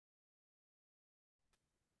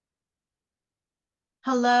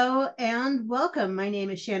Hello and welcome. My name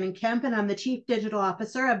is Shannon Kemp, and I'm the Chief Digital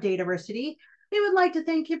Officer of DATAVERSITY. We would like to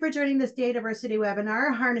thank you for joining this DATAVERSITY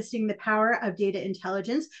webinar, Harnessing the Power of Data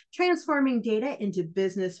Intelligence, Transforming Data into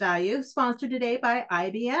Business Value, sponsored today by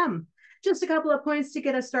IBM. Just a couple of points to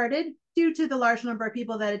get us started. Due to the large number of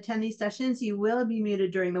people that attend these sessions, you will be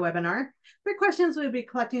muted during the webinar. For questions, we'll be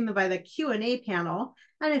collecting them by the Q&A panel.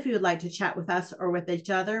 And if you would like to chat with us or with each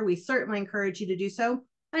other, we certainly encourage you to do so.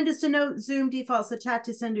 And just a note, Zoom defaults the chat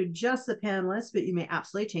to send to just the panelists, but you may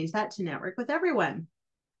absolutely change that to network with everyone.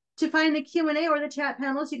 To find the Q&A or the chat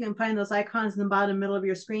panels, you can find those icons in the bottom middle of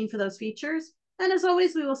your screen for those features. And as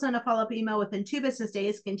always, we will send a follow-up email within 2 business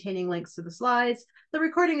days containing links to the slides, the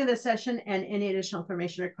recording of this session, and any additional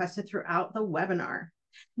information requested throughout the webinar.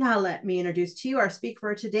 Now let me introduce to you our speaker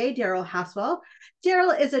for today, Daryl Haswell.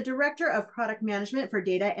 Daryl is a Director of Product Management for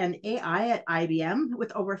Data and AI at IBM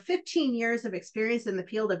with over 15 years of experience in the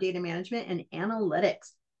field of data management and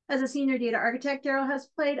analytics. As a senior data architect, Daryl has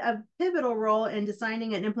played a pivotal role in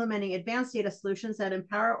designing and implementing advanced data solutions that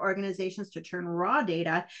empower organizations to turn raw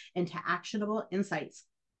data into actionable insights.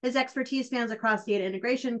 His expertise spans across data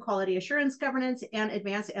integration, quality assurance, governance, and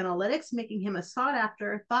advanced analytics, making him a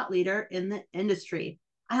sought-after thought leader in the industry.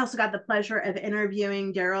 I also got the pleasure of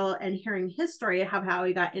interviewing Daryl and hearing his story of how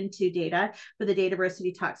he got into data for the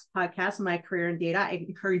DataVersity Talks podcast, My Career in Data. I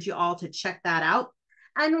encourage you all to check that out.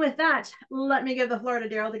 And with that, let me give the floor to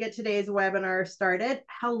Daryl to get today's webinar started.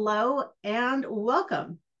 Hello and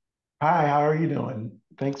welcome. Hi, how are you doing?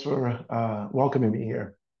 Thanks for welcoming me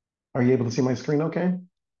here. Are you able to see my screen okay?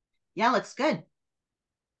 Yeah, looks good.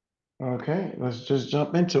 Okay, let's just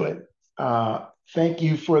jump into it. Thank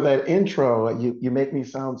you for that intro. You make me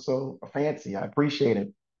sound so fancy. I appreciate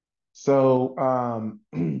it. So,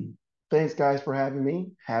 thanks guys for having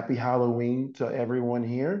me. Happy Halloween to everyone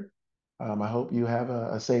here. I hope you have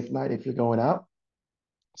a safe night if you're going out.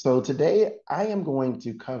 So today I am going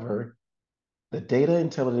to cover the data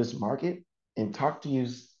intelligence market and talk to you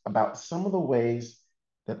about some of the ways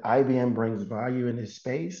that IBM brings value in this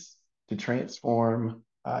space to transform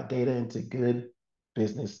data into good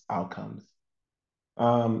business outcomes.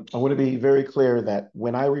 I want to be very clear that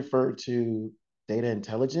when I refer to data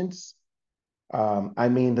intelligence, I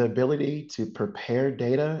mean the ability to prepare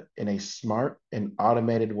data in a smart and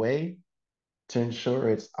automated way to ensure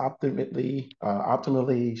it's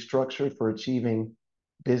optimally structured for achieving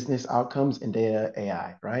business outcomes in data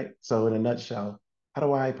AI, right? So in a nutshell, how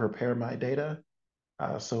do I prepare my data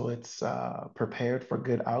so it's prepared for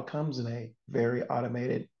good outcomes in a very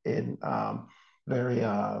automated and very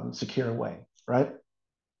secure way, right?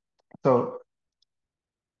 So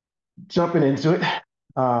jumping into it,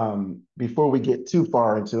 before we get too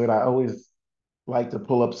far into it, I always like to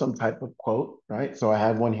pull up some type of quote, right? So I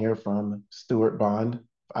have one here from Stuart Bond,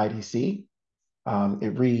 IDC.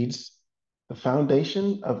 It reads, "The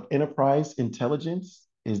foundation of enterprise intelligence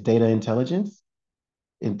is data intelligence.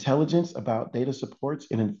 Intelligence about data supports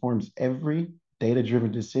and informs every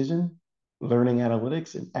data-driven decision, learning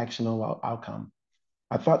analytics, and actionable outcome."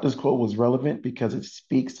 I thought this quote was relevant because it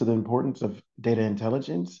speaks to the importance of data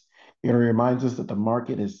intelligence. It reminds us that the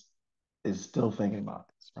market is still thinking about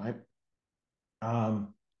this, right?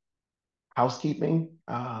 Um, Housekeeping,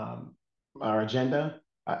 our agenda.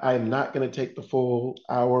 I am not going to take the full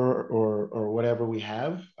hour or whatever we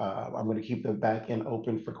have. I'm going to keep the back end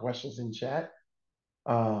open for questions in chat.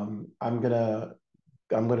 I'm gonna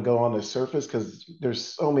go on the surface because there's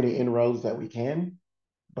so many inroads that we can,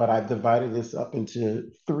 but I've divided this up into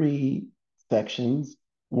 3 sections.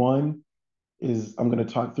 One is I'm going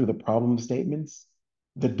to talk through the problem statements,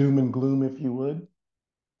 the doom and gloom, if you would.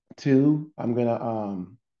 Two, I'm going to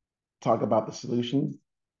talk about the solutions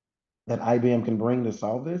that IBM can bring to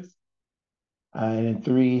solve this. And then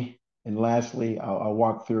three, and lastly, I'll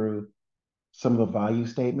walk through some of the value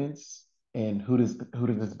statements and who does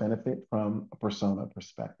this benefit from a persona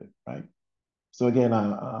perspective, right? So again,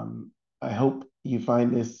 I hope you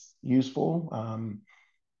find this useful,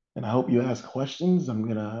 and I hope you ask questions. I'm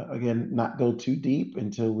gonna again not go too deep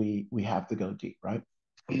until we have to go deep, right?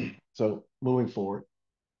 So moving forward.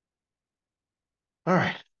 All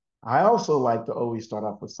right. I also like to always start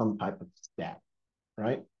off with some type of stat,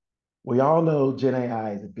 right? We all know Gen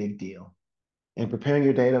AI is a big deal, and preparing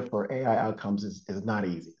your data for AI outcomes is not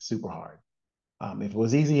easy, it's super hard. If it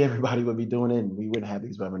was easy, everybody would be doing it, and we wouldn't have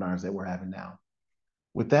these webinars that we're having now.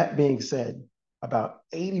 With that being said, about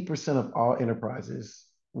 80% of all enterprises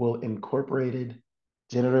will incorporate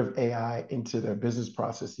generative AI into their business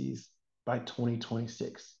processes by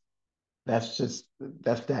 2026. That's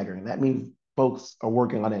staggering. That means folks are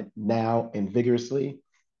working on it now and vigorously,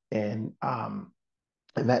 and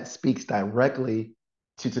and that speaks directly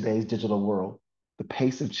to today's digital world. The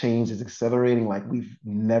pace of change is accelerating like we've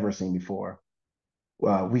never seen before.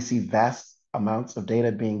 We see vast amounts of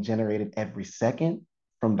data being generated every second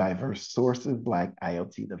from diverse sources like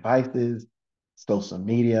IoT devices, social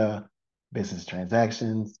media, business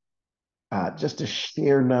transactions, just a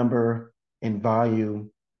sheer number and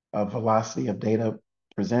volume of velocity of data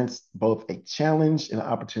presents both a challenge and an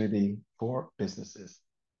opportunity for businesses.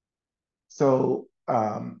 So,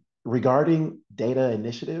 regarding data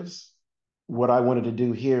initiatives, what I wanted to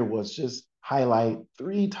do here was just highlight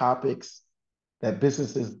three topics that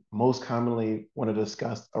businesses most commonly want to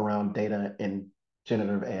discuss around data and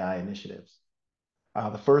generative AI initiatives.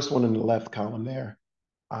 The first one in the left column there,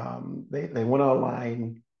 they want to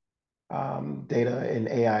align data and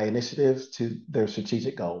AI initiatives to their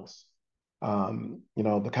strategic goals.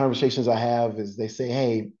 The conversations I have is they say,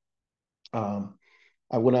 hey,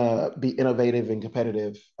 I want to be innovative and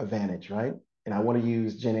competitive advantage, right? And I want to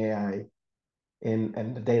use Gen AI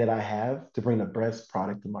and the data that I have to bring the best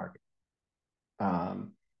product to market.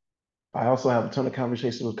 Um, I also have a ton of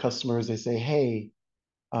conversations with customers. They say, hey,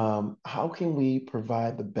 how can we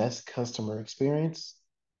provide the best customer experience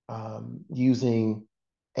using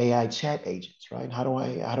AI chat agents, right? How do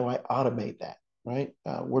I automate that, right?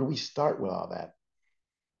 Where do we start with all that?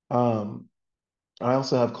 Um, I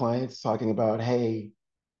also have clients talking about, hey,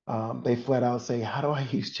 they flat out say, how do I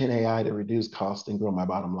use Gen AI to reduce cost and grow my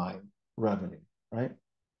bottom line revenue, right?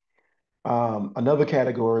 Another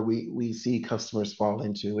category we see customers fall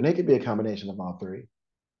into, and it could be a combination of all three,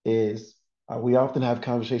 is we often have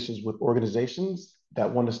conversations with organizations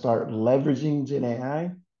that want to start leveraging Gen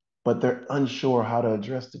AI, but they're unsure how to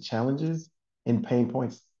address the challenges and pain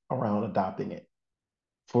points around adopting it.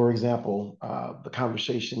 For example, the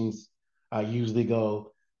conversations usually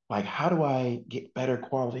go like, how do I get better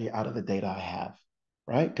quality out of the data I have?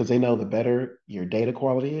 Right? Because they know the better your data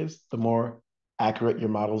quality is, the more accurate your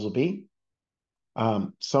models will be.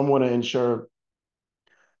 Some want to ensure,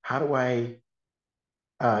 how do I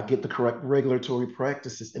get the correct regulatory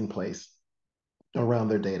practices in place around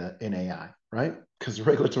their data in AI, right? Because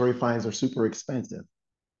regulatory fines are super expensive.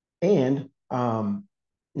 And,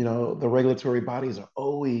 the regulatory bodies are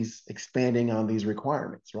always expanding on these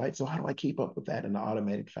requirements, right? So how do I keep up with that in an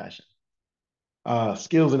automated fashion?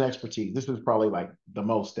 Skills and expertise. This is probably like the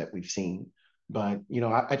most that we've seen. But,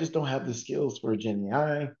 I just don't have the skills for Gen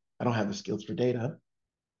AI. I don't have the skills for data.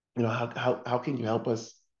 How can you help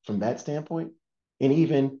us from that standpoint? And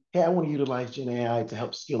even, hey, I want to utilize Gen AI to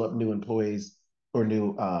help skill up new employees or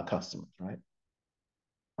new customers, right?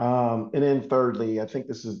 And then thirdly, I think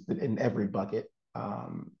this is in every bucket.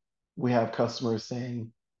 We have customers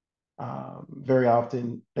saying very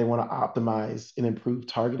often they want to optimize and improve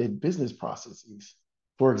targeted business processes.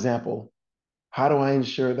 For example, how do I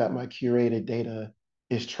ensure that my curated data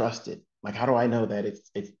is trusted? Like, how do I know that it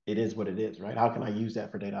is what it is, right? How can I use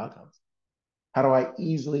that for data outcomes? How do I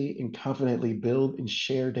easily and confidently build and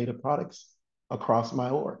share data products across my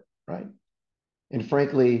org, right? And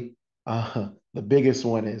frankly, the biggest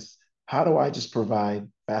one is, how do I just provide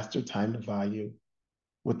faster time to value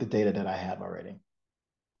with the data that I have already?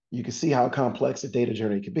 You can see how complex the data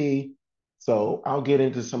journey could be. So I'll get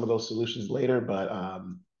into some of those solutions later, but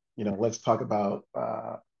let's talk about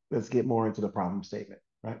let's get more into the problem statement,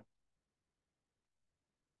 right?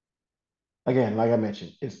 Again, like I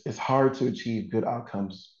mentioned, it's hard to achieve good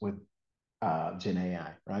outcomes with Gen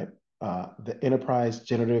AI, right? The enterprise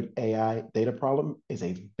generative AI data problem is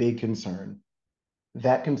a big concern.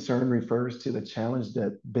 That concern refers to the challenge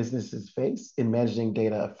that businesses face in managing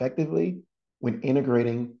data effectively when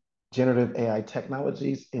integrating generative AI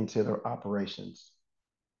technologies into their operations.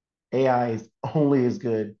 AI is only as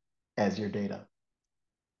good as your data.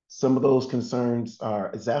 Some of those concerns are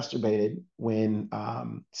exacerbated when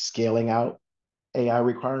scaling out AI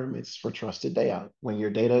requirements for trusted data. When your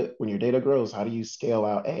data grows, how do you scale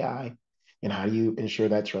out AI and how do you ensure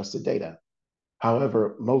that trusted data?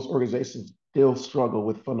 However, most organizations still struggle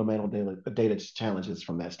with fundamental data challenges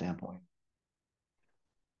from that standpoint.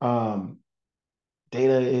 Um,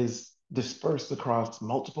 Data is dispersed across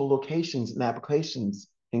multiple locations and applications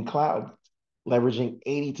in cloud, leveraging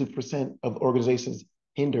 82% of organizations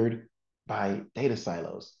hindered by data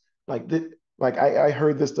silos. Like I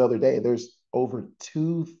heard this the other day. There's over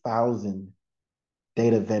 2,000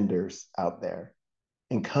 data vendors out there,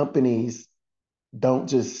 and companies don't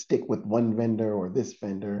just stick with one vendor or this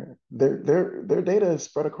vendor. Their data is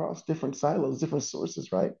spread across different silos, different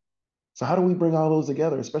sources, right? So how do we bring all those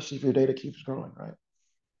together, especially if your data keeps growing, right?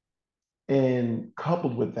 And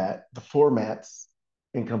coupled with that, the formats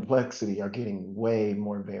and complexity are getting way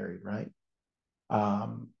more varied, right?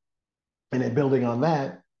 Um, And then building on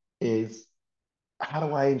that is, how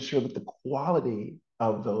do I ensure that the quality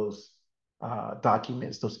of those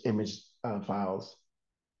documents, those image files,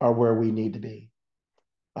 are where we need to be?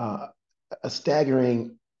 Uh, a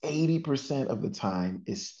staggering 80% of the time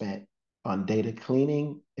is spent on data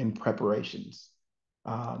cleaning and preparations.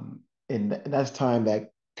 Um, and that's time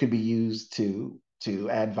that could be used to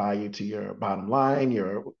add value to your bottom line,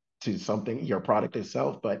 to something, your product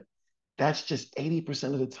itself. But that's just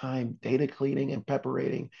 80% of the time, data cleaning and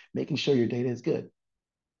preparating, making sure your data is good.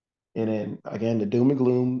 And then again, the doom and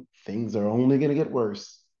gloom, things are only going to get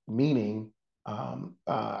worse. Meaning,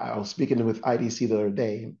 I was speaking with IDC the other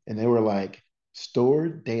day, and they were like,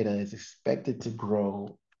 stored data is expected to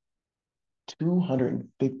grow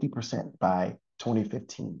 250% by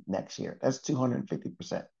 2015 next year. That's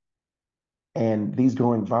 250%. And these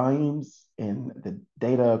growing volumes in the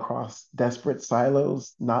data across disparate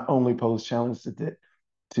silos not only pose challenges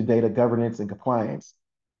to data governance and compliance,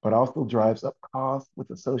 but also drives up costs with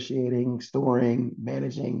associating, storing,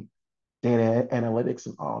 managing data analytics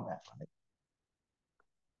and all that.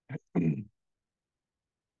 Right?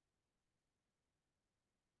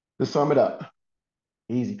 To sum it up,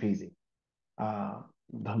 easy peasy.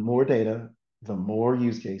 The more data, the more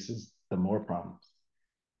use cases, the more problems.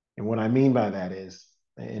 And what I mean by that is,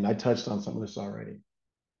 and I touched on some of this already,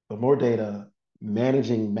 the more data,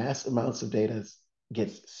 managing mass amounts of data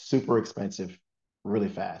gets super expensive really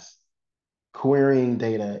fast. Querying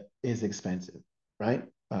data is expensive, right?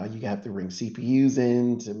 You have to bring CPUs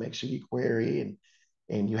in to make sure you query,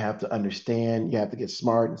 and you have to understand, you have to get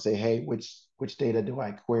smart and say, hey, which data do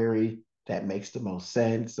I query that makes the most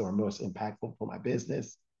sense or most impactful for my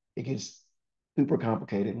business? It gets super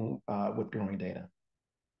complicated with growing data.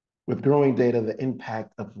 With growing data, the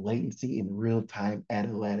impact of latency in real-time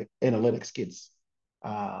analytics gets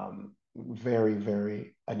very,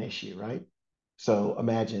 very an issue, right? So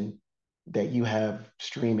imagine that you have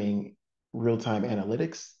streaming real-time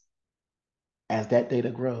analytics. As that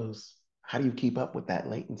data grows, how do you keep up with that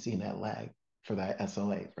latency and that lag for that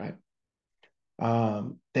SLA, right?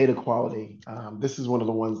 Data quality. This is one of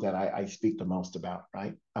the ones that I speak the most about,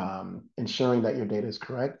 right? Ensuring that your data is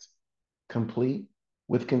correct, complete,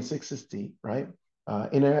 with consistency, right?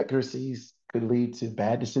 Inaccuracies could lead to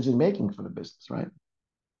bad decision making for the business, right?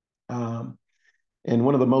 Um, and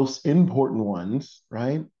one of the most important ones,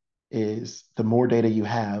 right, is the more data you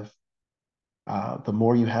have, the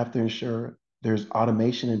more you have to ensure there's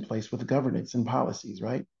automation in place with governance and policies,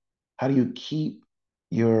 right? How do you keep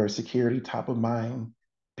your security top of mind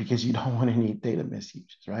because you don't want any data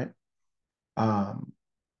misuse, right? Um,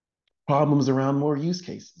 Problems around more use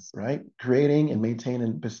cases, right? Creating and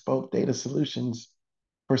maintaining bespoke data solutions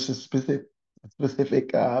for specific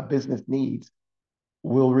business needs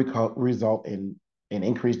will result in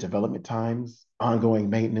increased development times, ongoing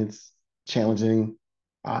maintenance, challenging,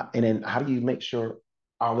 and then how do you make sure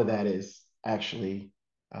all of that is actually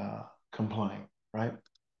compliant, right?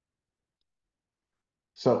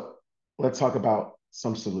 So let's talk about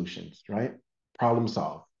some solutions, right? Problem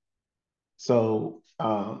solve. So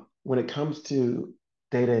when it comes to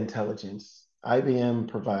data intelligence, IBM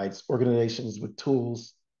provides organizations with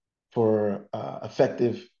tools for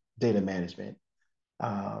effective data management.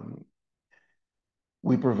 Um,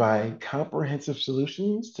 we provide comprehensive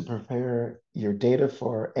solutions to prepare your data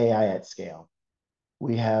for AI at scale.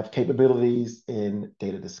 We have capabilities in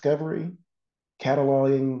data discovery,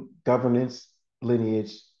 cataloging, governance,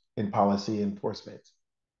 lineage, and policy enforcement.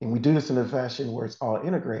 And we do this in a fashion where it's all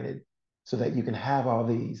integrated so that you can have all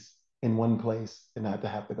these in one place and not to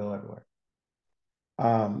have to go everywhere.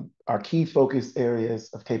 Our key focus areas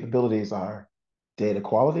of capabilities are data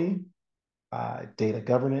quality, data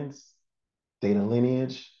governance, data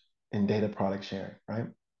lineage, and data product sharing, right?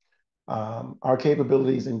 Our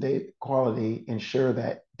capabilities in data quality ensure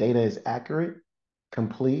that data is accurate,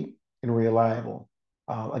 complete, and reliable.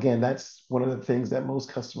 Again, that's one of the things that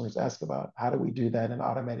most customers ask about. How do we do that in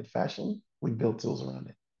automated fashion? We build tools around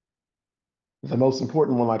it. The most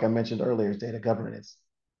important one, like I mentioned earlier, is data governance.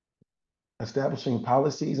 Establishing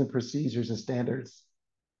policies and procedures and standards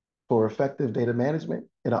for effective data management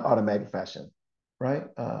in an automated fashion, right?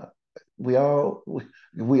 We all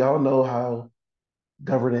we all know how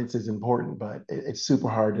governance is important, but it's super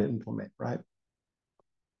hard to implement, right?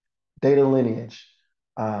 Data lineage.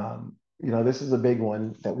 This is a big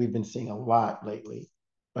one that we've been seeing a lot lately.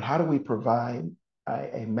 But how do we provide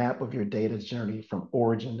a map of your data's journey from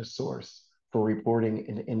origin to source for reporting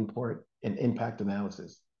and import and impact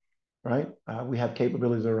analysis, right? We have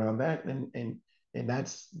capabilities around that, and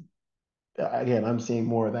that's again, I'm seeing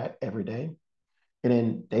more of that every day. And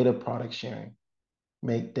then data product sharing,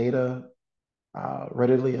 make data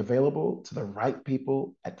readily available to the right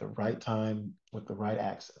people at the right time with the right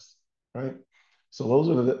access, right? So those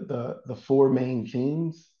are the four main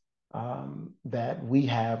themes that we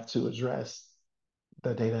have to address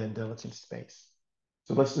the data intelligence space.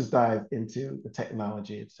 So let's just dive into the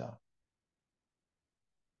technology itself.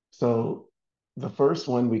 So the first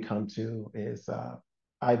one we come to is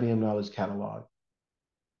IBM Knowledge Catalog.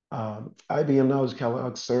 IBM Knowledge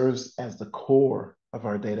Catalog serves as the core of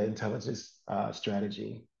our data intelligence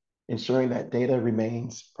strategy, ensuring that data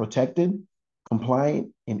remains protected,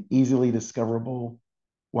 compliant, and easily discoverable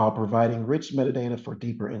while providing rich metadata for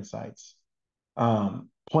deeper insights.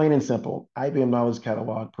 Plain and simple, IBM Knowledge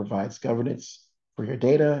Catalog provides governance for your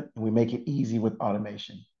data, and we make it easy with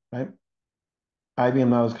automation, right? IBM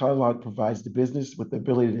Knowledge Catalog provides the business with the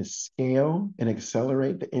ability to scale and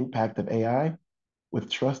accelerate the impact of AI with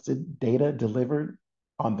trusted data delivered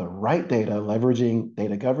on the right data, leveraging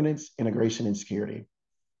data governance, integration, and security.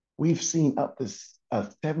 We've seen up to a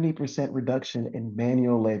 70% reduction in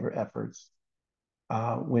manual labor efforts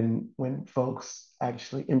when folks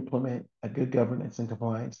actually implement a good governance and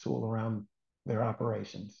compliance tool around their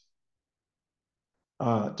operations.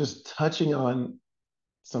 Just touching on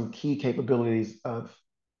some key capabilities of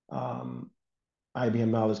IBM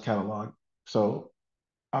Knowledge Catalog. So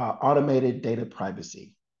automated data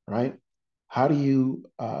privacy, right? How do you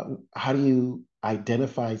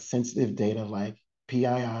identify sensitive data like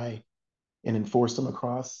PII and enforce them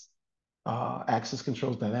across access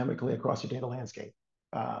controls dynamically across your data landscape?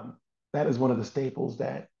 That is one of the staples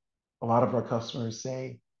that a lot of our customers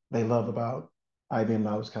say they love about IBM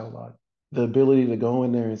Knowledge Catalog. The ability to go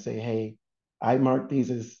in there and say, hey, I mark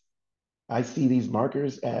these as I see these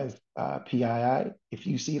markers as PII. If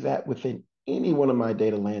you see that within any one of my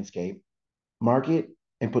data landscape, mark it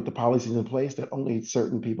and put the policies in place that only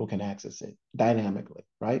certain people can access it dynamically,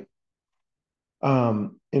 right?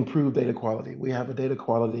 Improve data quality. We have a data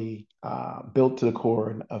quality built to the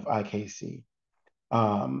core of IKC.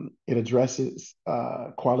 It addresses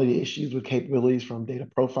quality issues with capabilities from data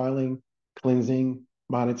profiling, cleansing,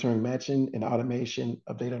 monitoring, matching, and automation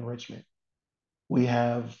of data enrichment. We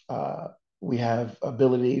have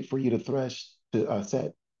ability for you to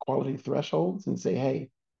set quality thresholds and say, hey,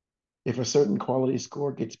 if a certain quality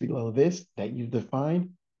score gets below this that you've defined,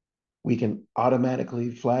 we can automatically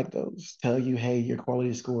flag those, tell you, hey, your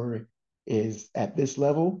quality score is at this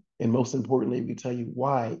level. And most importantly, we tell you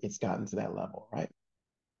why it's gotten to that level, right?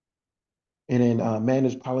 And then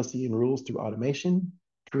manage policy and rules through automation,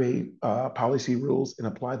 create policy rules and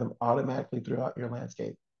apply them automatically throughout your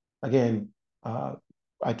landscape. Again,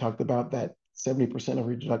 I talked about that 70% of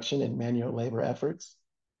reduction in manual labor efforts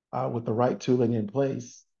with the right tooling in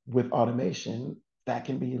place with automation that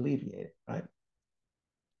can be alleviated, right?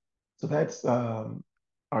 So that's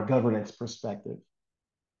our governance perspective.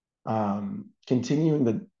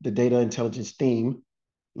 Continuing the data intelligence theme,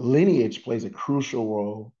 lineage plays a crucial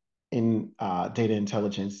role in data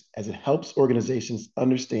intelligence as it helps organizations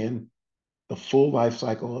understand the full life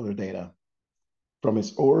cycle of their data, from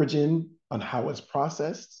its origin on how it's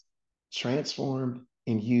processed, transformed,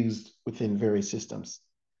 and used within various systems.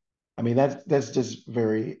 I mean, that's just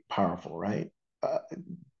very powerful, right?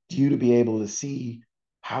 You to be able to see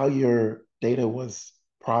how your data was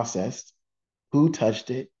processed, who touched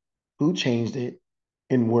it, who changed it,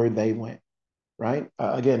 and where they went, right?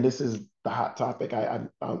 Again, this is the hot topic.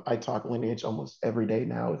 I talk lineage almost every day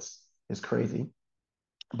now. It's crazy,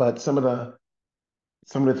 but some of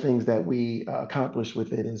the things that we accomplish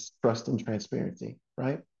with it is trust and transparency,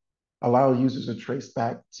 right? Allow users to trace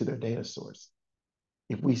back to their data source.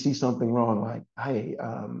 If we see something wrong, like, hey,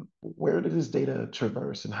 where did this data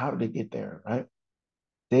traverse and how did it get there, right?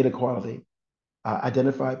 Data quality,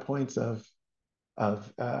 identify points of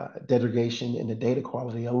degradation in the data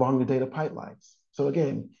quality along the data pipelines. So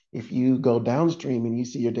again, if you go downstream and you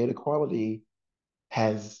see your data quality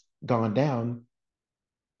has gone down,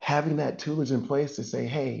 having that tool is in place to say,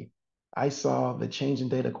 hey, I saw the change in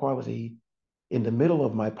data quality in the middle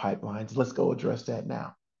of my pipelines. Let's go address that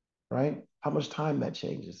now, right? How much time that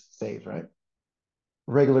changes saves, right?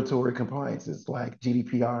 Regulatory compliances like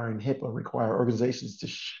GDPR and HIPAA require organizations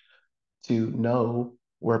to know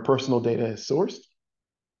where personal data is sourced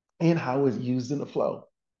and how it's used in the flow.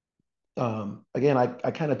 Again, I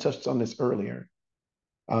kind of touched on this earlier.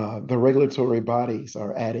 The regulatory bodies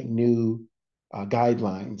are adding new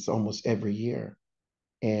guidelines almost every year,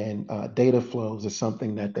 and data flows is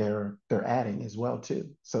something that they're adding as well too.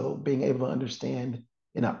 So being able to understand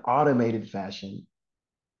in an automated fashion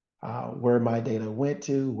where my data went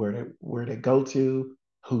to, where to go to,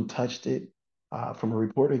 who touched it, from a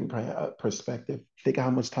reporting perspective, think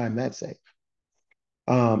how much time that saved.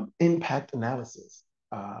 Impact analysis.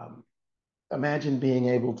 Um, Imagine being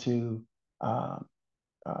able to uh,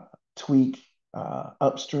 uh, tweak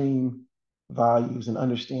upstream values and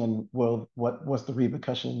understand, well, what's the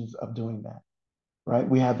repercussions of doing that, right?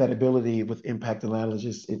 We have that ability with impact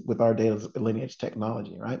analysis with our data lineage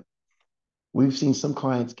technology, right? We've seen some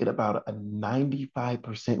clients get about a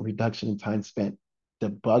 95% reduction in time spent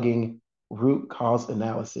debugging root cause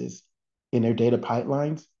analysis in their data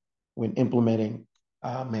pipelines when implementing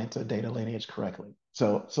Manta data lineage correctly.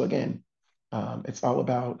 So again, it's all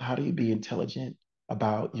about how do you be intelligent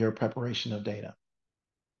about your preparation of data.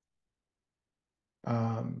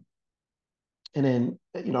 Um, and then,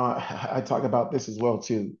 I talk about this as well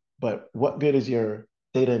too, but what good is your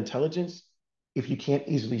data intelligence if you can't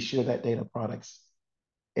easily share that data products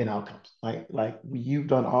and outcomes? Like you've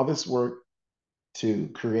done all this work to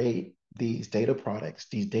create these data products,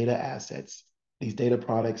 these data assets, these data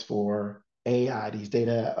products for AI, these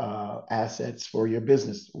data assets for your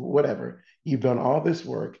business, whatever. You've done all this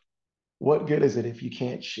work. What good is it if you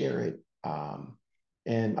can't share it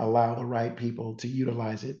and allow the right people to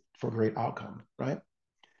utilize it for great outcome, right?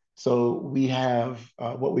 So we have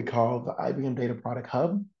what we call the IBM Data Product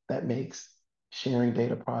Hub that makes sharing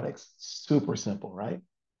data products super simple, right?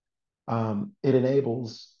 It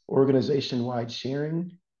enables organization-wide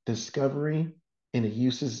sharing, discovery, and the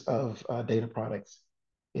uses of data products.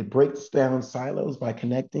 It breaks down silos by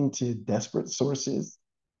connecting to disparate sources,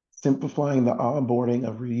 simplifying the onboarding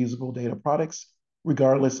of reusable data products,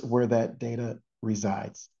 regardless of where that data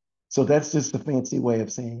resides. So that's just a fancy way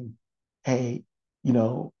of saying, hey, you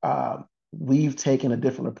know, we've taken a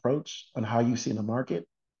different approach on how you see in the market.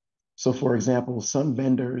 So, for example, some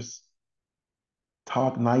vendors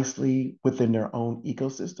talk nicely within their own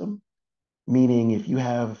ecosystem, meaning if you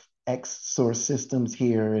have X source systems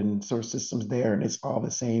here and source systems there, and it's all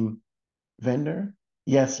the same vendor,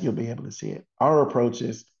 yes, you'll be able to see it. Our approach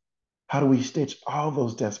is how do we stitch all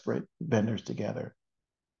those disparate vendors together?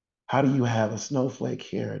 How do you have a Snowflake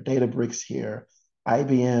here, Databricks here,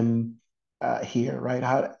 IBM here, right?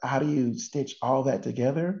 How do you stitch all that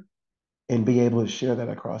together and be able to share that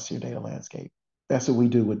across your data landscape? That's what we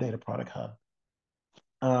do with Data Product Hub.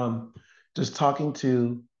 Um, just talking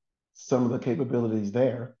to some of the capabilities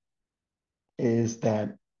there is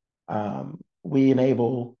that we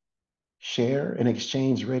enable share and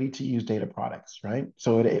exchange ready to use data products, right?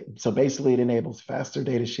 So basically it enables faster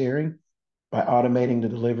data sharing by automating the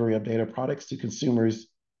delivery of data products to consumers.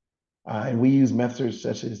 And we use methods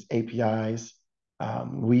such as APIs.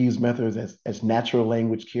 We use methods as natural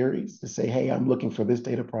language queries to say, hey, I'm looking for this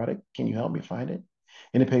data product. Can you help me find it?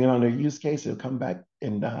 And depending on their use case, it'll come back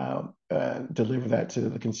and deliver that to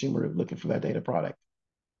the consumer looking for that data product.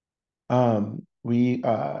 We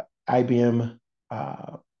IBM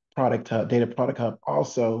product hub, data product hub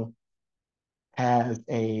also has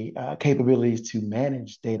a capabilities to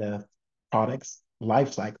manage data products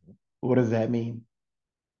lifecycle. What does that mean?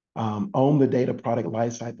 Own the data product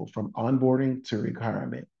lifecycle from onboarding to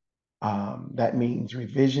requirement. That means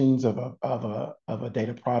revisions of a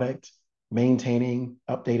data product, maintaining,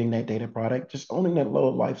 updating that data product, just owning that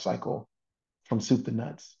low lifecycle from soup to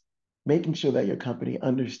nuts, making sure that your company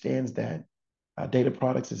understands that data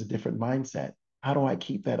products is a different mindset. How do I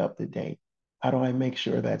keep that up to date? How do I make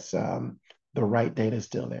sure that's the right data is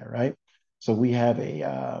still there, right? So we have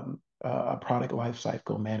a product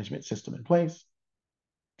lifecycle management system in place.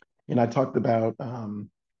 And I talked about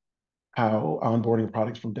how onboarding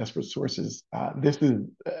products from disparate sources. This is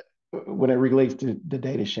when it relates to the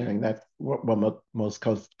data sharing. That's what most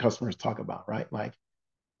customers talk about, right? Like,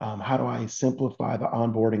 how do I simplify the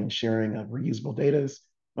onboarding and sharing of reusable data,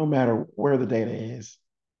 no matter where the data is?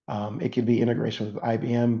 It could be integration with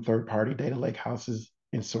IBM, third-party data lake houses,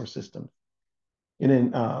 and source systems. And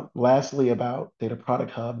then lastly, about Data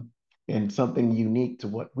Product Hub, and something unique to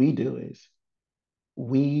what we do is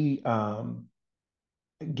we provide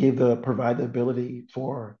the ability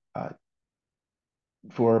for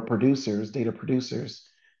producers, data producers,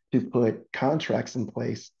 to put contracts in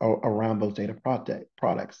place around those data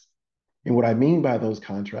products. And what I mean by those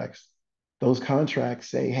contracts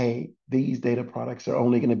say, hey, these data products are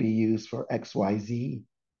only going to be used for XYZ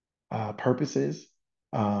purposes.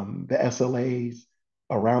 The SLAs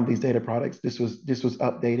around these data products, this was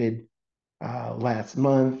updated last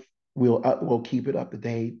month. We'll keep it up to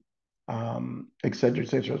date, et cetera, et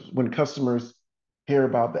cetera. When customers hear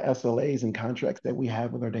about the SLAs and contracts that we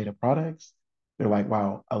have with our data products, they're like,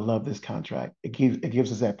 wow, I love this contract. It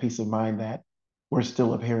gives us that peace of mind that we're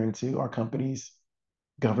still adhering to our company's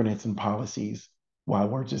governance and policies while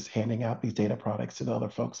we're just handing out these data products to the other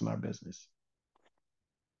folks in our business.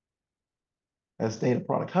 as data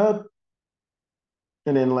product hub.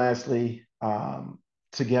 And then lastly,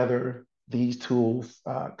 together, these tools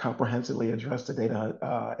comprehensively address the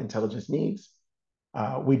data intelligence needs.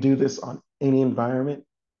 We do this on any environment,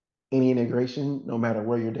 any integration, no matter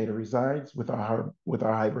where your data resides with our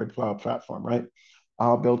hybrid cloud platform, right?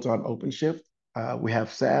 All built on OpenShift. We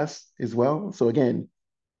have SaaS as well. So again,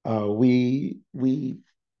 we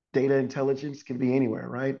data intelligence can be anywhere,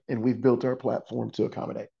 right? And we've built our platform to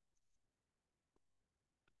accommodate.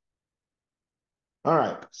 All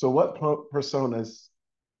right. So what personas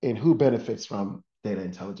and who benefits from data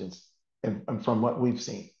intelligence and from what we've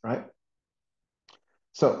seen, right?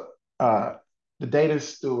 So the data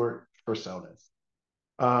steward personas.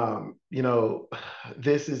 You know,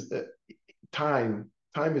 this is time.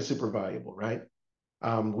 Time is super valuable, right?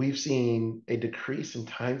 We've seen a decrease in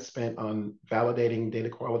time spent on validating data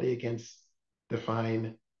quality against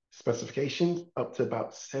defined specifications up to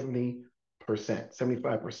about 70%,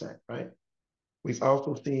 75%, right? We've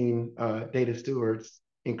also seen data stewards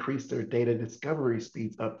increase their data discovery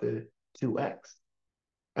speeds up to 2x.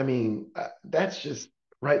 I mean, that's just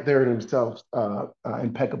right there in themselves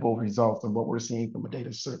impeccable results of what we're seeing from a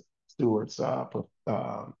data steward's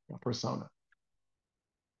persona.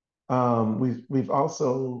 We've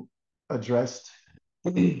also addressed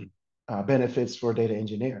benefits for data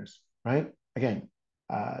engineers, right? Again,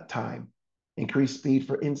 time, increased speed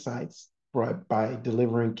for insights by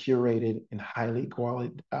delivering curated and high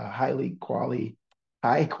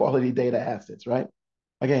quality data assets, right?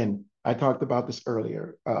 Again, I talked about this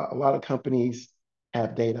earlier. A lot of companies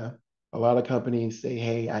have data. A lot of companies say,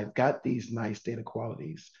 "Hey, I've got these nice data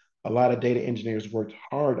qualities." A lot of data engineers worked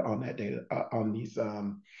hard on that data on these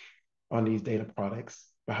data products.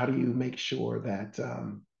 But how do you make sure that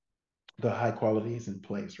the high quality is in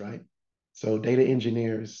place, right? So data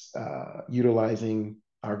engineers utilizing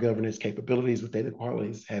our governance capabilities with data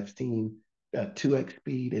qualities have seen a 2x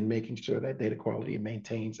speed in making sure that data quality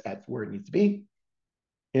maintains at where it needs to be.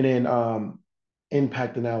 And then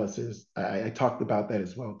impact analysis, I talked about that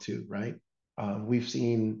as well too, right? We've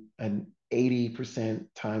seen an 80%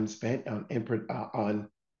 time spent on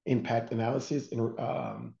impact analysis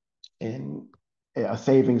and a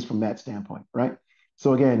savings from that standpoint, right?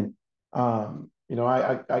 So again, you know,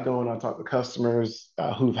 I go and I talk to customers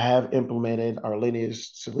who have implemented our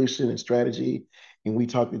lineage solution and strategy, and we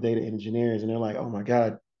talk to data engineers, and they're like, "Oh my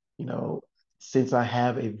God, you know, since I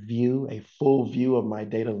have a full view of my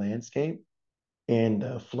data landscape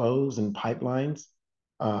and flows and pipelines,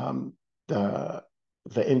 um, the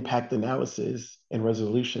the impact analysis and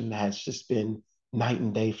resolution has just been night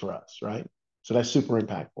and day for us, right? So that's super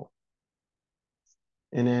impactful.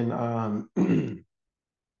 And then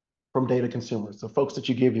from data consumers, so folks that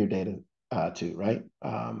you give your data to, right?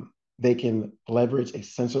 They can leverage a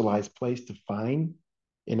centralized place to find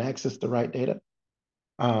and access the right data.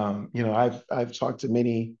 You know, I've talked to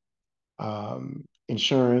many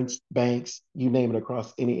insurance, banks, you name it,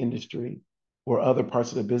 across any industry where other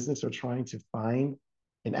parts of the business are trying to find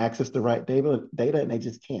and access the right data, and they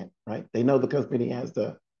just can't, right? They know the company has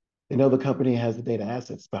the data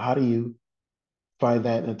assets, but how do you find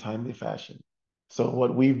that in a timely fashion? So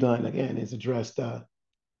what we've done again is addressed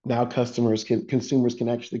now consumers can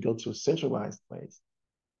actually go to a centralized place,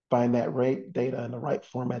 find that right data in the right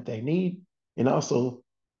format they need, and also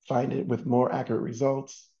find it with more accurate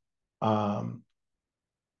results um,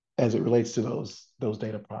 as it relates to those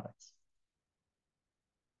data products.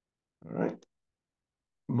 All right,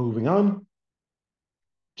 moving on,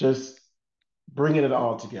 just bringing it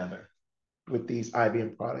all together with these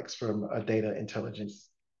IBM products from a data intelligence.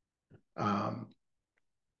 Um,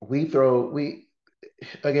 we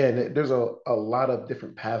again, there's a lot of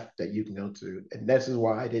different paths that you can go to, and this is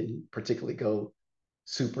why I didn't particularly go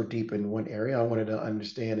super deep in one area. I wanted to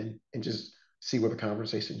understand and just see where the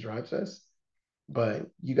conversation drives us. But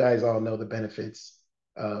you guys all know the benefits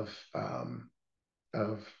of um,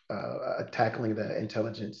 tackling the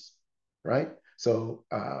intelligence, right? So,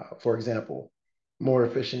 for example, more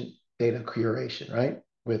efficient data curation, right?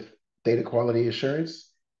 With data quality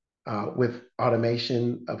assurance, with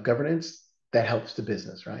automation of governance, that helps the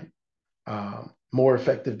business, right? More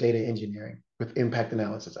effective data engineering with impact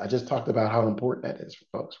analysis. I just talked about how important that is for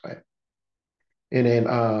folks, right? And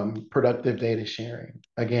then productive data sharing.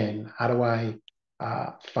 Again, how do I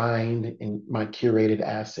find in my curated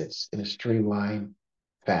assets in a streamlined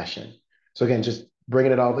fashion? So again, just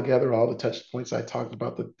bringing it all together, all the touch points I talked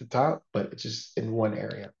about the top, but it's just in one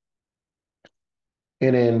area.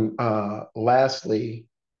 And then lastly,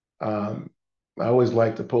 I always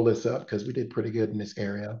like to pull this up because we did pretty good in this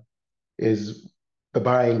area, is the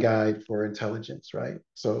buying guide for intelligence, right?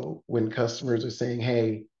 So when customers are saying,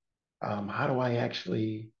 hey, how do I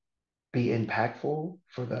actually be impactful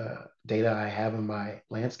for the data I have in my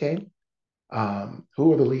landscape?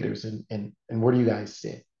 Who are the leaders and where do you guys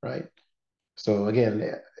sit, right? So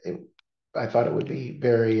again, I thought it would be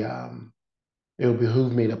very, it would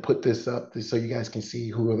behoove me to put this up so you guys can see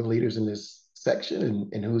who are the leaders in this section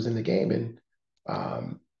and who's in the game. And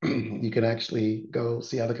you can actually go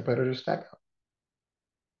see how the competitors stack up.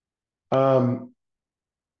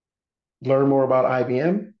 Learn more about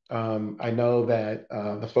IBM. I know that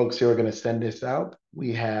the folks here are going to send this out.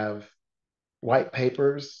 We have white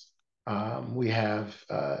papers. We have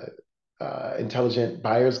intelligent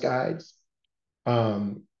buyer's guides.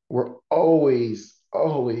 We're always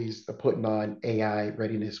putting on AI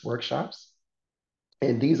readiness workshops.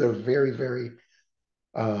 And these are very, very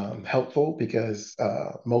helpful because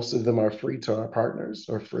most of them are free to our partners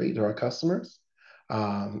or free to our customers.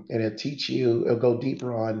 And it'll go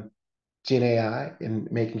deeper on Gen AI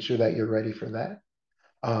and making sure that you're ready for that.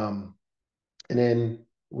 And then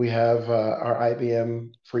we have our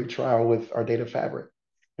IBM free trial with our data fabric.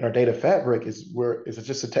 And our data fabric is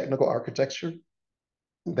just a technical architecture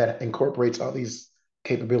that incorporates all these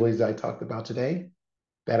capabilities I talked about today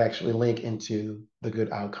that actually link into the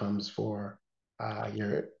good outcomes for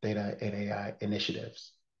your data and AI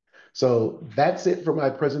initiatives. So that's it for my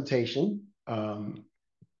presentation.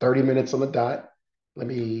 30 minutes on the dot. Let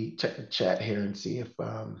me check the chat here and see if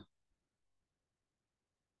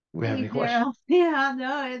we have any Thanks, questions. Daryl. Yeah,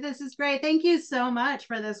 no, this is great. Thank you so much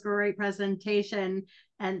for this great presentation.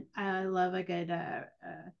 And I love a good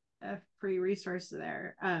free resource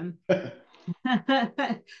there.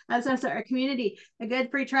 That's our community, a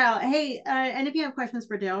good free trial. Hey, and if you have questions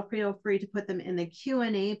for Dale, feel free to put them in the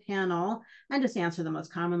Q&A panel and just answer the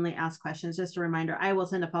most commonly asked questions. Just a reminder, I will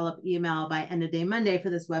send a follow-up email by end of day Monday for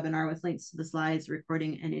this webinar with links to the slides,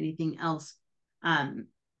 recording, and anything else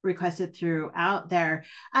requested throughout there.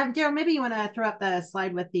 Daryl, maybe you want to throw up the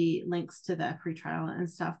slide with the links to the free trial and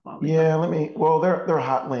stuff while we go. Well, they're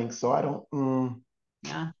hot links, so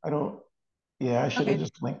Yeah. I don't, yeah, I should have Okay.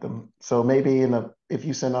 just linked them. So maybe if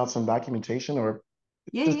you send out some documentation or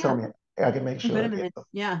Yeah, just tell yeah. me, I can make Put sure I them in get the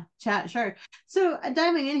them. chat, sure. So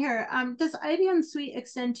diving in here, does IBM Suite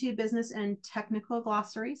extend to business and technical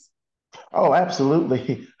glossaries? Oh,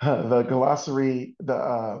 absolutely. The glossary,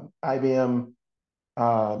 the IBM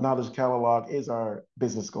knowledge catalog is our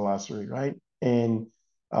business glossary, right? And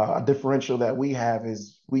a differential that we have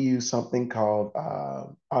is we use something called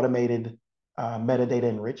automated metadata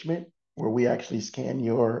enrichment, where we actually scan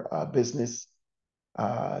your business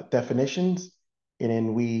definitions and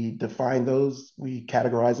then we define those, we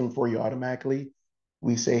categorize them for you automatically.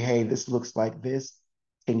 We say, hey, this looks like this.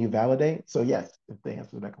 Can you validate? So, yes, if the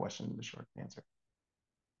answer to that question, the short answer.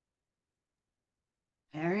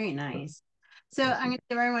 Very nice. So I'm Awesome. going to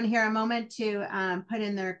give everyone here a moment to put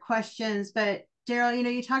in their questions. But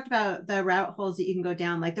Daryl, you talked about the route holes that you can go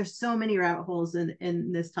down. Like there's so many route holes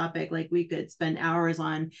in this topic. Like we could spend hours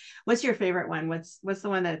on. What's your favorite one? What's the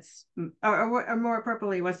one that's, or more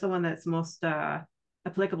appropriately, what's the one that's most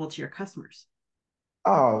applicable to your customers?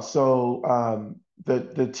 Oh, so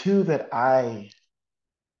the two that I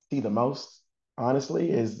see the most, honestly,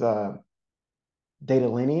 is data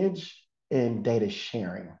lineage and data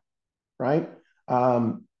sharing, right?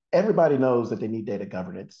 Everybody knows that they need data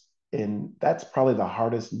governance, and that's probably the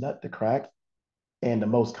hardest nut to crack and the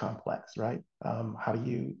most complex, right? How do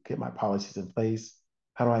you get my policies in place?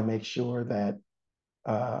 How do I make sure that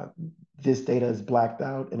uh, this data is blacked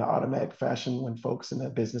out in an automatic fashion when folks in the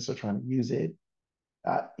business are trying to use it?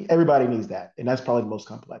 Everybody needs that, and that's probably the most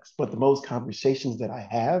complex. But the most conversations that I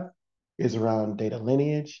have is around data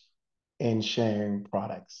lineage and sharing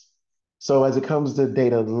products. So as it comes to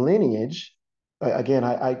data lineage, again,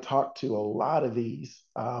 I talked to a lot of these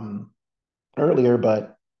earlier,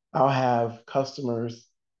 but I'll have customers.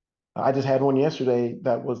 I just had one yesterday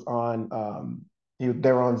that was on.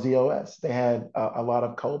 They were on ZOS. They had a lot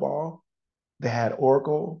of COBOL. They had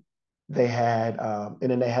Oracle. They had, and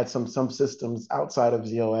then they had some systems outside of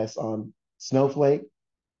ZOS on Snowflake.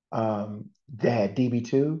 They had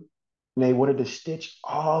DB2. And they wanted to stitch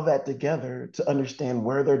all that together to understand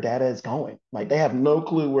where their data is going. Like they have no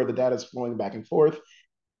clue where the data is flowing back and forth.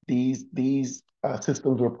 These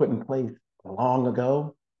systems were put in place long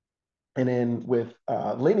ago. And then with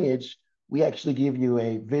Lineage, we actually give you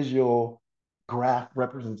a visual graph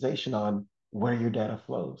representation on where your data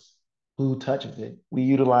flows, who touches it. We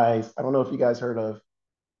utilize, I don't know if you guys heard of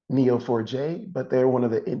Neo4j, but they're one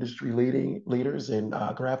of the industry leaders in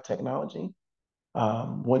graph technology.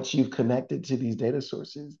 Once you've connected to these data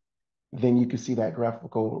sources, then you can see that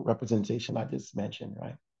graphical representation I just mentioned,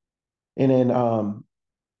 right? And then a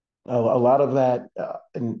lot of that,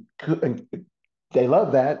 and they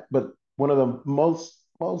love that, but one of the most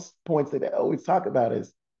points that they always talk about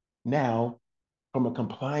is now, from a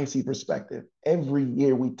compliancy perspective, every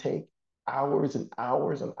year we take hours and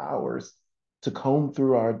hours and hours to comb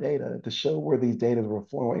through our data to show where these data are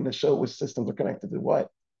flowing, to show which systems are connected to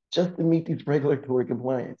what, just to meet these regulatory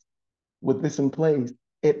compliance. With this in place,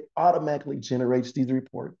 it automatically generates these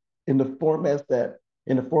reports in the format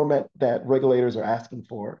that regulators are asking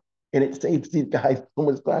for. And it saves these guys so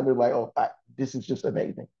much time. They're like, oh, this is just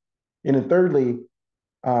amazing. And then thirdly,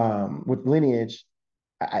 with lineage,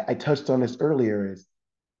 I touched on this earlier, is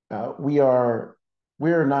we're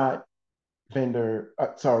not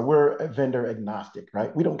we're vendor agnostic,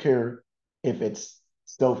 right? We don't care if it's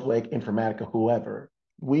Snowflake, Informatica, whoever.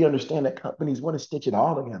 We understand that companies want to stitch it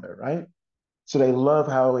all together, right? So they love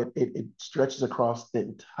how it stretches across the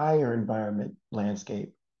entire environment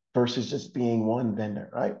landscape versus just being one vendor,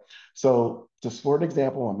 right? So just for an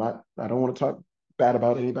example, I don't want to talk bad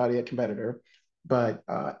about anybody, a competitor, but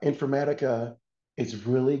Informatica is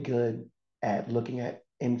really good at looking at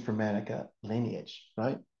Informatica lineage,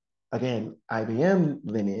 right? Again, IBM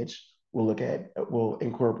lineage will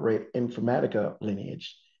incorporate Informatica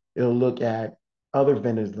lineage. It'll look at other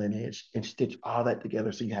vendors' lineage and stitch all that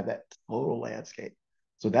together so you have that total landscape.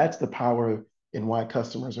 So that's the power in why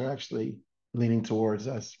customers are actually leaning towards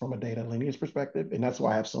us from a data lineage perspective. And that's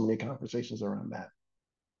why I have so many conversations around that.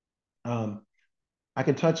 I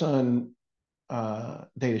can touch on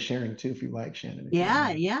data sharing too, if you like, Shannon, if you don't Yeah,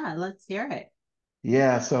 mind. yeah, let's hear it.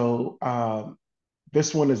 Yeah, so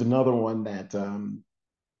this one is another one that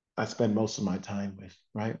I spend most of my time with,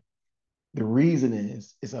 right? The reason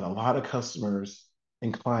is that a lot of customers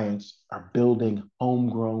and clients are building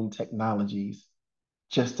homegrown technologies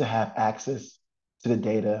just to have access to the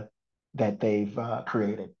data that they've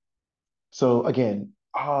created. So again,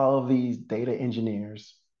 all of these data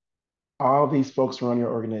engineers, all of these folks who run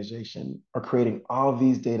your organization are creating all of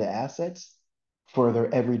these data assets for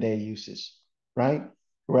their everyday usage, right?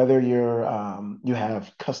 Whether you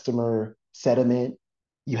have customer sentiment,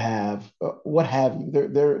 you have what have you,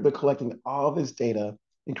 they're collecting all this data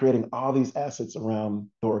and creating all these assets around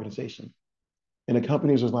the organization. And the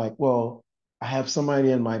companies was like, well, I have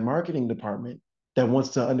somebody in my marketing department that wants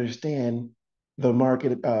to understand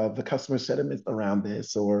the customer sentiments around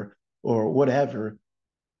this or whatever.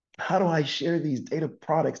 How do I share these data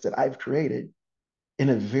products that I've created in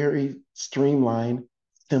a very streamlined,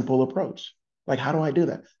 simple approach? Like, how do I do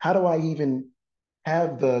that? How do I even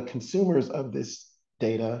have the consumers of this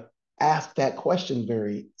data ask that question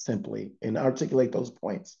very simply and articulate those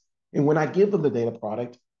points? And when I give them the data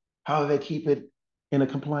product, how do they keep it in a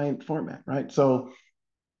compliant format, right? So,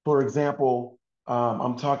 for example,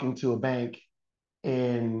 I'm talking to a bank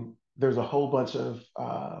and whole bunch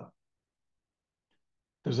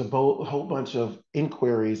of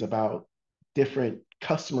inquiries about different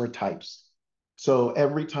customer types. So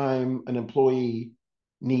every time an employee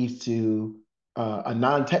needs to, a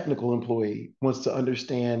non-technical employee wants to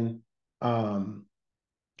understand um,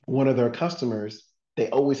 one of their customers, they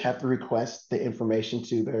always have to request the information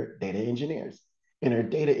to their data engineers. And their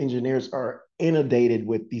data engineers are inundated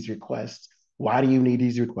with these requests. Why do you need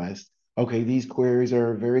these requests? Okay, these queries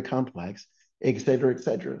are very complex, et cetera, et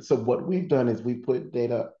cetera. So what we've done is we put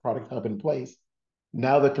Data Product Hub in place.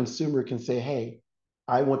 Now the consumer can say, hey,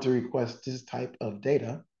 I want to request this type of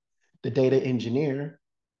data. The data engineer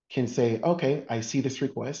can say, okay, I see this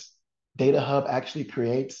request. Data Hub actually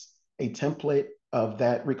creates a template of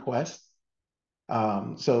that request.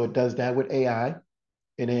 So it does that with AI.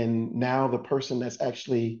 And then now the person that's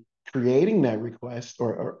actually creating that request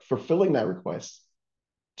or fulfilling that request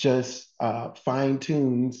just fine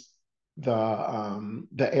tunes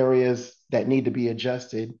the areas that need to be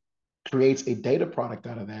adjusted, creates a data product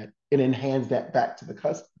out of that, and then hands that back to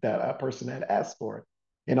that person that asked for it.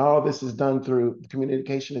 And all of this is done through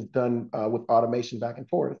communication is done with automation back and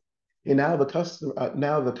forth. And now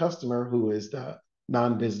the customer who is the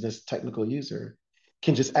non-business technical user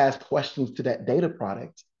can just ask questions to that data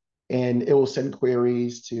product, and it will send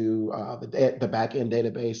queries to the back end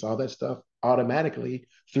database, all that stuff automatically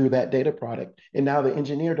through that data product. And now the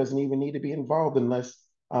engineer doesn't even need to be involved unless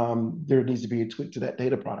there needs to be a tweak to that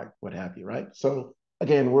data product, what have you, right? So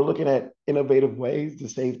again, we're looking at innovative ways to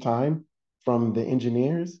save time from the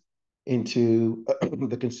engineers into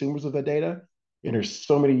the consumers of the data. And there's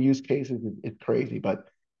so many use cases, it's crazy, but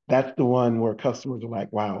that's the one where customers are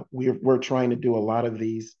like, wow, we're trying to do a lot of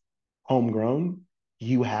these homegrown.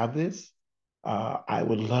 You have this. I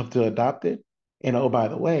would love to adopt it. And oh, by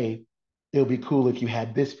the way, it'll be cool if you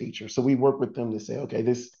had this feature. So we work with them to say, okay,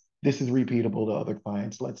 this is repeatable to other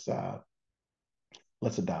clients. Let's adopt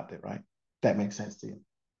it, right? That makes sense to you.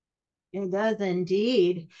 It does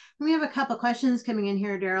indeed. We have a couple questions coming in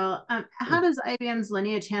here, Daryl. How does IBM's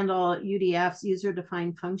lineage handle UDF's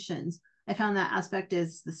user-defined functions? I found that aspect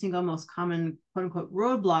is the single most common quote unquote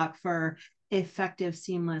roadblock for effective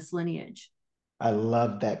seamless lineage. I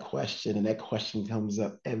love that question, and that question comes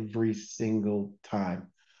up every single time.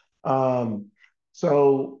 Um,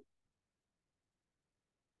 so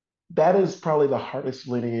that is probably the hardest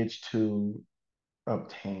lineage to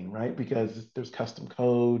obtain, right? Because there's custom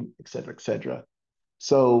code, et cetera, et cetera.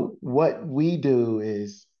 So what we do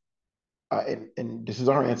is, and this is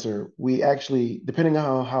our answer, we actually, depending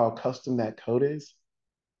on how custom that code is,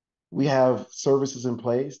 we have services in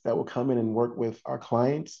place that will come in and work with our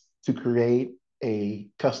clients to create a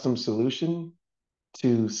custom solution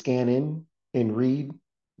to scan in and read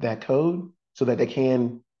that code so that they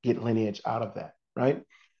can get lineage out of that, right?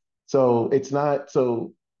 So it's not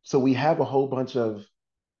so we have a whole bunch of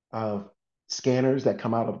scanners that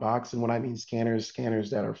come out of the box. And when I mean scanners, scanners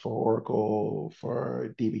that are for Oracle,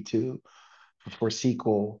 for DB2, for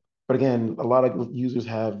SQL. But again, a lot of users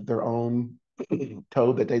have their own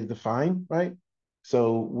code that they define, right?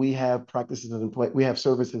 So we have practices in place. We have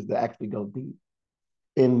services that actually go deep.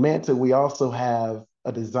 In Manta, we also have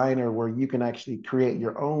a designer where you can actually create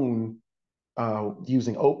your own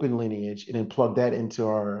using open lineage and then plug that into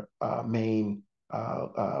our main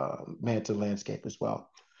Manta landscape as well.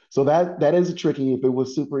 So that is tricky. If it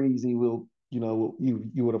was super easy, you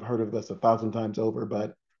would have heard of us 1,000 times over.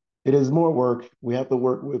 But it is more work. We have to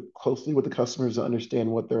work closely with the customers to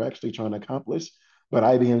understand what they're actually trying to accomplish. But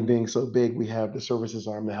IBM being so big, we have the services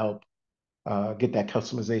arm to help get that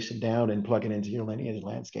customization down and plug it into your lineage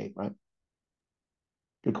landscape. Right?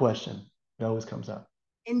 Good question. It always comes up.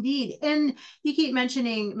 Indeed. And you keep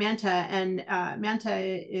mentioning Manta, and Manta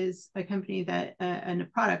is a company and a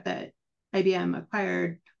product that IBM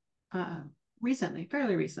acquired recently,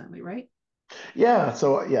 fairly recently, right? Yeah.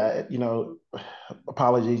 So yeah,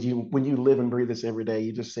 apologies. When you live and breathe this every day,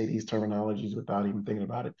 you just say these terminologies without even thinking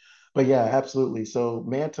about it. But yeah, absolutely. So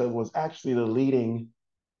Manta was actually the leading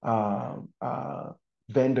uh, uh,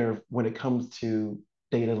 vendor when it comes to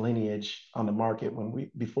data lineage on the market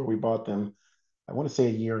before we bought them. I want to say a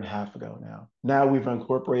year and a half ago now. Now we've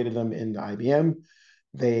incorporated them into IBM.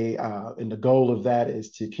 And the goal of that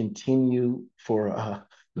is to continue for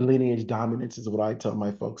lineage dominance, is what I tell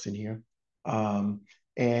my folks in here, um,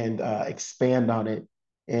 and expand on it.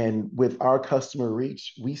 And with our customer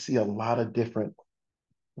reach, we see a lot of different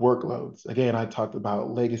workloads. Again, I talked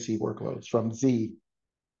about legacy workloads from Z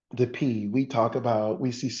to P.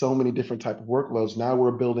 We see so many different type of workloads. Now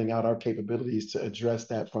we're building out our capabilities to address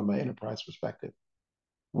that from an enterprise perspective.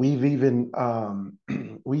 We've even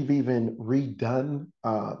we've even redone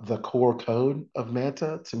the core code of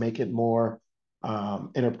Manta to make it more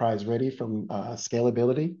enterprise ready from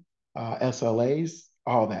scalability, SLAs,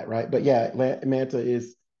 all that, right? But yeah, Manta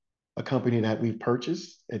is a company that we've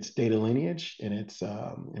purchased. It's data lineage, and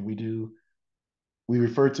we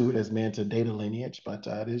refer to it as Manta data lineage, but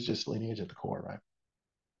it is just lineage at the core, right?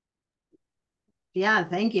 Yeah,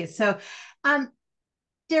 thank you. So, um,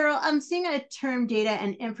 Daryl, I'm seeing a term data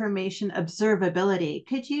and information observability.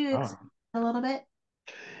 Could you Oh. explain a little bit?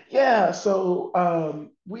 Yeah, so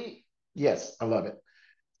yes, I love it.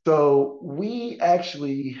 So we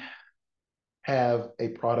actually have a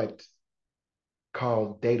product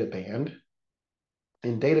called DataBand,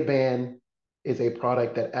 and DataBand is a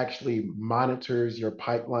product that actually monitors your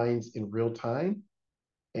pipelines in real time.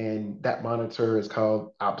 And that monitor is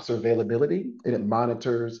called observability, and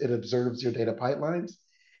it observes your data pipelines.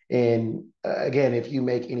 And again, if you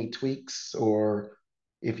make any tweaks or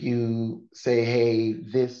if you say, hey,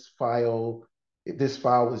 this file is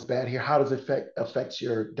bad here, how does it affect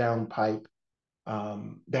your downstream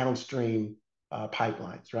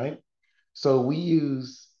pipelines, right? So we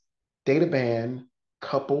use DataBand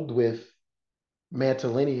coupled with Manta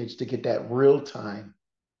Lineage to get that real-time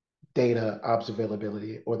data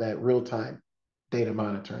observability or that real-time data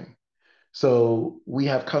monitoring. So we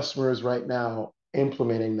have customers right now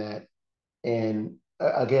implementing that. And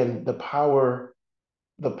again, the power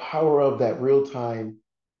of that real time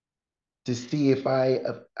to see if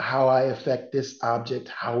how I affect this object,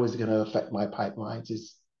 how is it going to affect my pipelines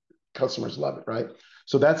is customers love it, right?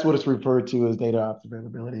 So that's what it's referred to as data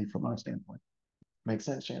observability from our standpoint. Makes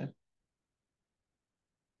sense, Shannon?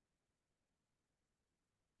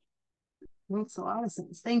 Makes a lot of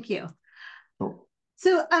sense. Thank you. Cool.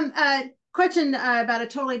 So, question about a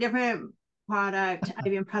totally different product,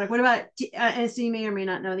 IBM product. What about, and so you may or may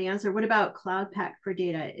not know the answer. What about Cloud Pak for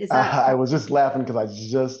Data? Is that? I was just laughing because I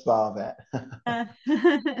just saw that. Uh,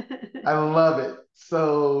 I love it.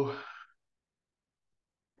 So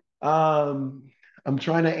I'm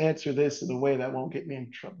trying to answer this in a way that won't get me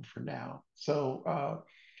in trouble for now. So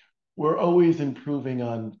we're always improving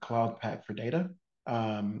on Cloud Pak for Data.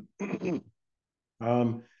 Um,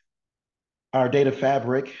 um, our data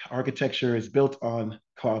fabric architecture is built on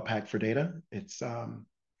Cloud Pak for Data. And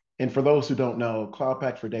for those who don't know, Cloud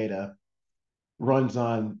Pak for Data runs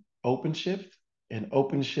on OpenShift, and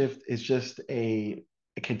OpenShift is just a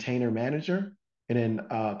container manager, and then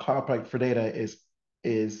Cloud Pak for Data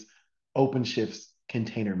is OpenShift's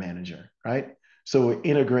container manager, right? So it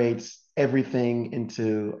integrates everything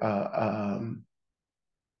into a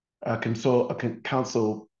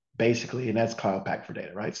console basically, and that's Cloud Pak for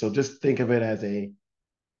Data, right? So just think of it as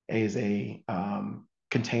a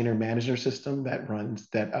container manager system that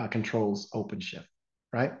controls OpenShift,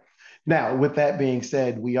 right? Now, with that being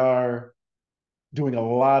said, we are doing a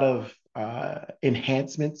lot of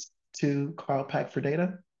enhancements to Cloud Pak for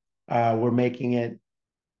Data. We're making it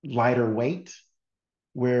lighter weight.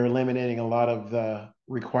 We're eliminating a lot of the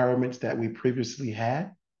requirements that we previously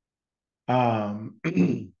had. Um,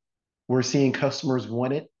 we're seeing customers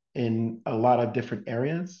want it in a lot of different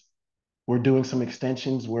areas. We're doing some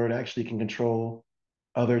extensions where it actually can control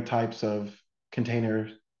other types of container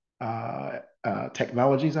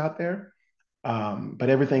technologies out there. But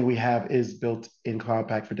everything we have is built in Cloud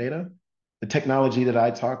Pak for Data. The technology that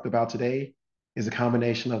I talked about today is a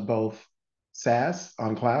combination of both SaaS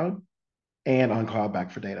on cloud and on Cloud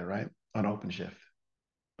Pak for Data, right? On OpenShift.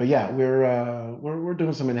 But yeah, we're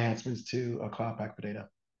doing some enhancements to Cloud Pak for Data.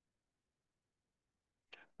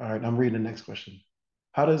 All right, I'm reading the next question.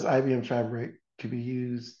 How does IBM Fabric could be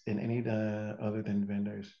used in any other than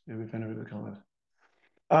vendors? So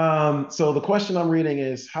the question I'm reading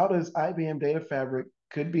is, how does IBM Data Fabric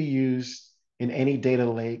could be used in any data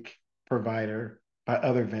lake provider by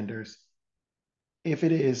other vendors? If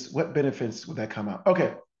it is, what benefits would that come out?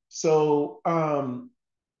 Okay, so IBM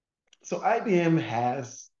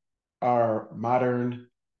has our modern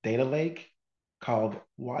data lake called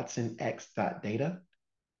WatsonX.data.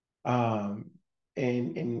 Um,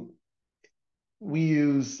 and we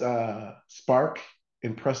use Spark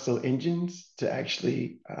and Presto engines to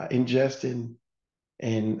actually ingest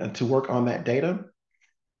and to work on that data.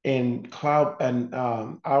 And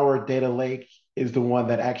our data lake is the one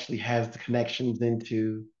that actually has the connections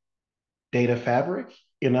into data fabric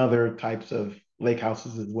and other types of lake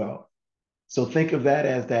houses as well. So think of that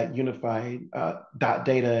as that unified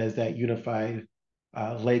data as that unified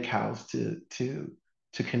lake house to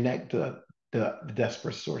connect the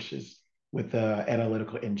disparate sources with the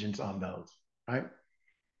analytical engines on those. Right?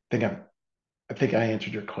 I think I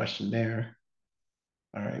answered your question there.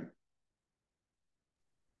 All right.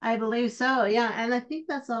 I believe so. Yeah. And I think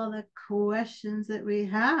that's all the questions that we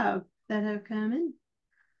have that have come in.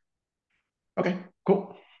 Okay.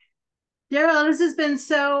 Cool. Daryl, this has been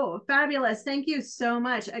so fabulous. Thank you so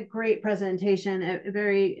much. A great presentation,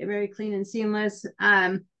 very clean and seamless.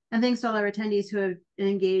 And thanks to all our attendees who have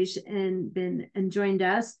engaged and joined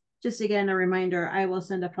us. Just again, a reminder, I will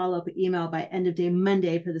send a follow-up email by end of day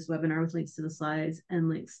Monday for this webinar with links to the slides and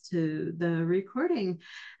links to the recording.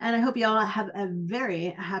 And I hope you all have a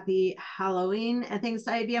very happy Halloween. And thanks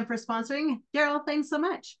to IBM for sponsoring. Daryl, thanks so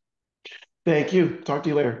much. Thank you. Talk to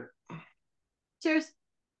you later. Cheers.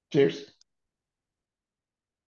 Cheers.